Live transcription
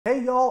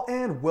Hey y'all,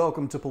 and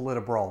welcome to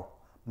PolitiBrawl.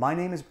 My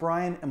name is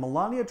Brian, and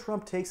Melania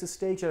Trump takes a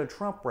stage at a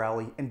Trump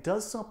rally and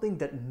does something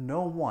that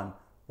no one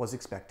was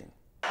expecting.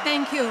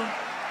 Thank you.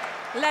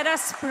 Let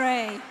us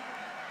pray.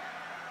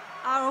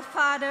 Our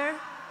Father,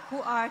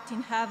 who art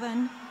in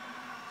heaven,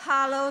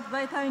 hallowed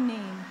be thy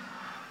name.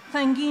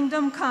 Thy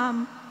kingdom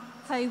come,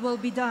 thy will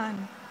be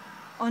done,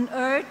 on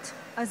earth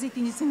as it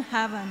is in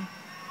heaven.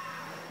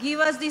 Give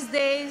us this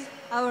day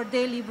our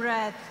daily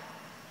bread,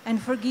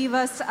 and forgive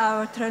us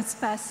our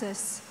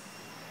trespasses,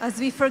 as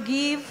we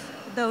forgive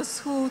those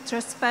who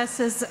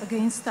trespass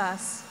against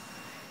us.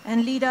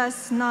 And lead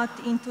us not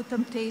into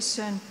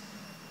temptation,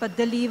 but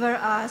deliver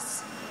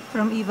us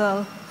from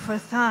evil. For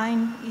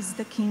thine is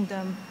the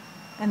kingdom,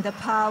 and the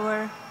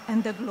power,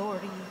 and the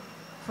glory,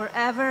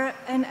 forever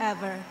and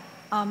ever.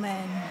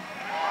 Amen.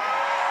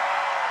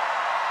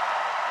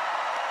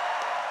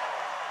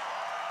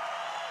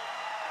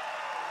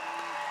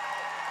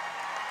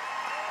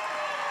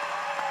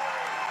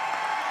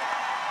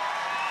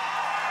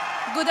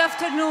 Good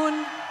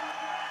afternoon.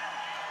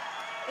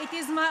 It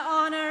is my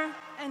honor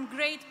and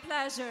great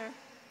pleasure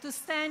to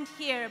stand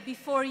here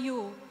before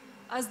you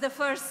as the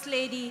First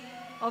Lady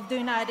of the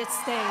United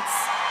States.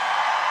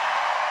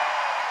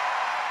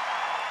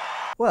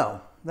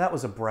 Well, that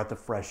was a breath of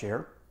fresh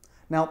air.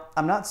 Now,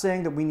 I'm not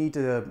saying that we need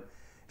to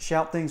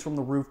shout things from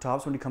the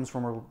rooftops when it comes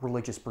from a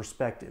religious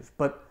perspective,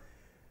 but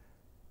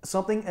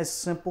something as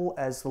simple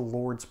as the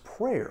Lord's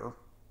Prayer,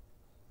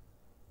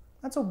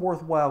 that's a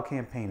worthwhile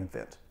campaign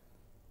event,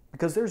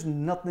 because there's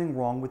nothing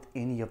wrong with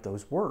any of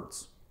those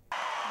words.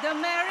 The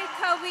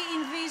America we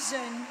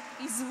envision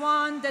is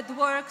one that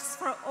works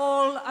for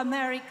all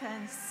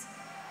Americans,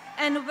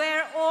 and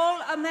where all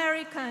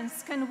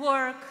Americans can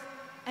work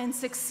and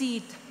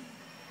succeed.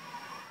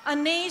 A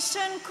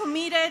nation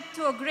committed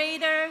to a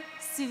greater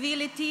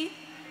civility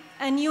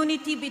and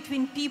unity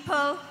between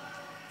people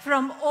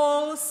from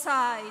all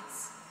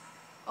sides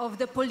of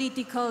the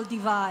political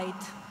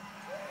divide.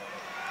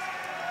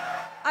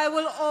 I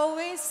will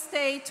always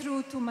stay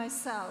true to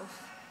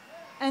myself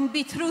and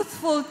be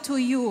truthful to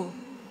you,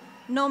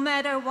 no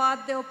matter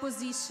what the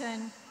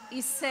opposition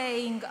is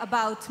saying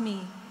about me.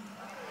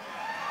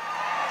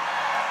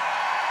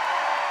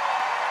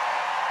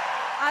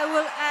 I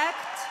will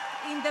act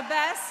in the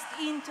best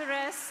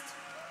interest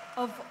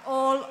of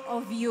all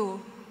of you.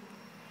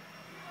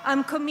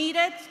 I'm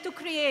committed to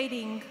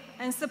creating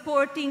and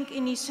supporting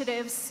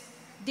initiatives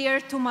dear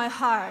to my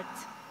heart,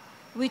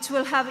 which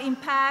will have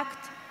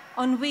impact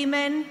on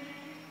women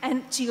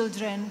and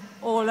children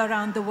all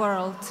around the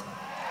world.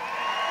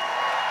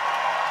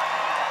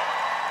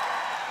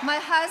 My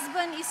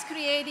husband is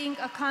creating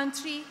a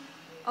country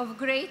of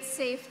great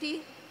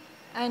safety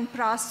and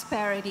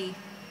prosperity.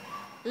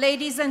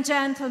 Ladies and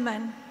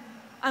gentlemen,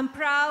 I'm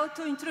proud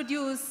to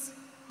introduce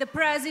the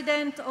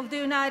President of the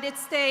United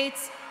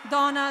States,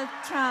 Donald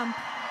Trump.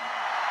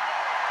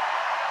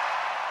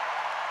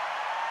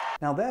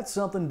 Now that's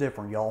something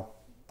different, y'all.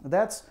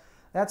 That's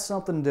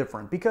something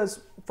different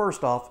because,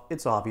 first off,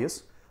 it's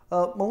obvious.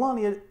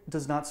 Melania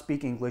does not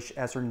speak English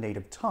as her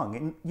native tongue,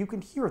 and you can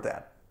hear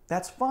that.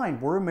 That's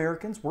fine. We're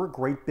Americans. We're a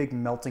great big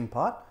melting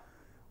pot.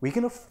 We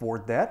can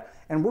afford that,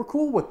 and we're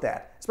cool with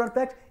that. As a matter of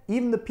fact,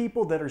 even the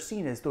people that are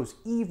seen as those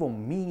evil,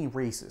 meanie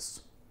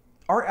racists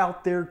are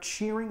out there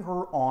cheering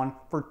her on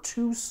for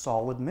 2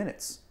 solid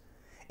minutes.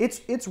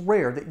 It's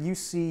rare that you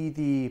see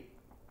the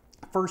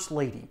First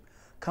Lady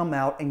come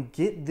out and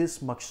get this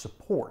much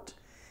support.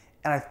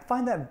 And I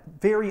find that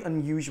very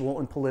unusual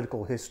in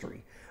political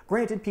history.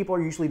 Granted, people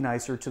are usually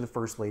nicer to the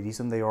First Ladies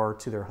than they are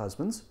to their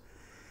husbands.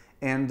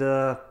 And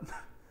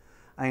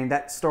I mean,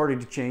 that started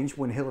to change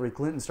when Hillary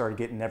Clinton started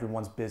getting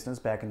everyone's business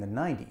back in the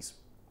 90s.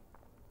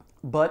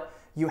 But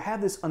you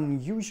have this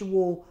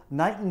unusual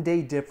night and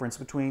day difference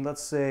between,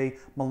 let's say,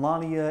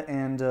 Melania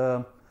and,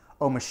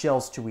 oh,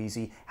 Michelle's too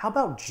easy. How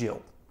about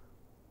Jill?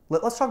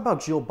 Let's talk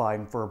about Jill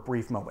Biden for a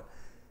brief moment.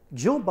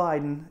 Jill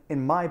Biden,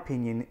 in my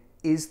opinion,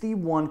 is the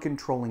one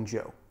controlling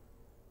Joe,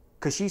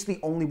 because she's the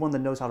only one that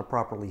knows how to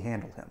properly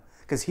handle him.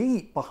 Because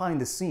he,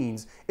 behind the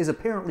scenes, is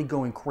apparently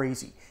going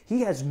crazy. He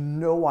has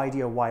no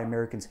idea why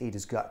Americans hate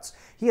his guts.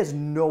 He has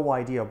no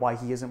idea why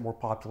he isn't more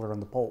popular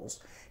in the polls.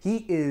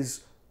 He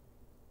is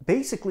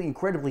basically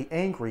incredibly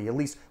angry, at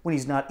least when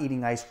he's not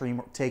eating ice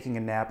cream, or taking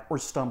a nap, or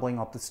stumbling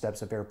up the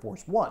steps of Air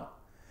Force One.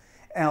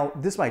 Now,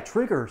 this might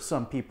trigger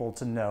some people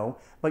to know,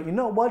 but you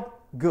know what?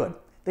 Good.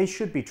 They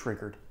should be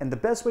triggered. And the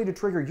best way to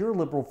trigger your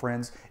liberal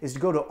friends is to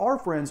go to our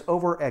friends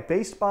over at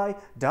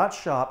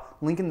basedby.shop,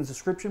 link in the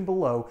description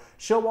below,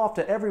 show off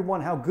to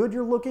everyone how good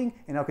you're looking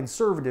and how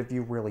conservative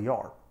you really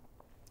are.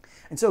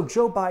 And so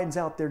Joe Biden's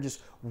out there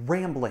just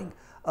rambling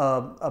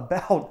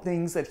about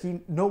things that he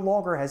no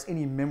longer has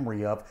any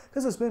memory of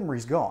because his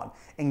memory's gone.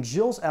 And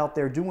Jill's out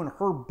there doing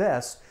her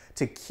best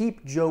to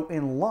keep Joe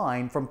in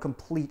line from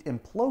complete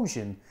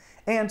implosion.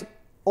 And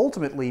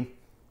ultimately,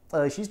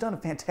 she's done a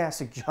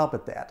fantastic job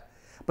at that.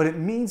 But it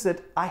means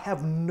that I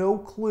have no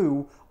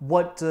clue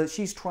what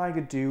she's trying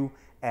to do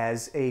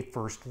as a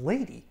First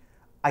Lady.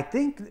 I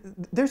think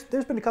there's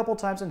been a couple of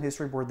times in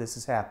history where this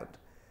has happened.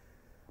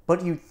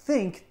 But you'd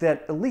think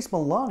that at least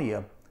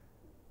Melania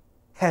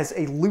has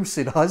a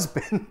lucid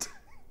husband.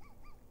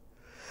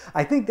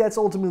 I think that's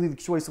ultimately the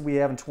choice that we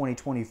have in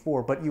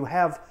 2024, but you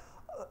have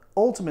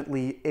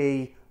ultimately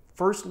a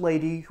first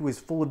lady who is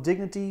full of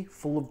dignity,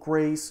 full of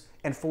grace,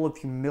 and full of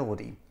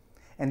humility.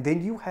 And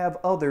then you have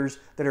others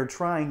that are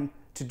trying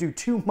to do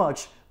too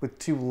much with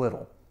too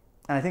little.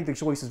 And I think the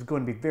choice is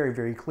going to be very,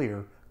 very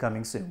clear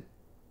coming soon.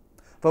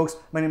 Folks,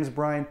 my name is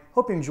Brian.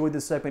 Hope you enjoyed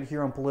this segment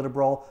here on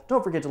PolitiBrawl.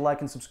 Don't forget to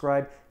like and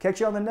subscribe. Catch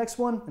you on the next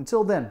one.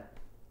 Until then,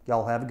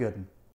 y'all have a good one.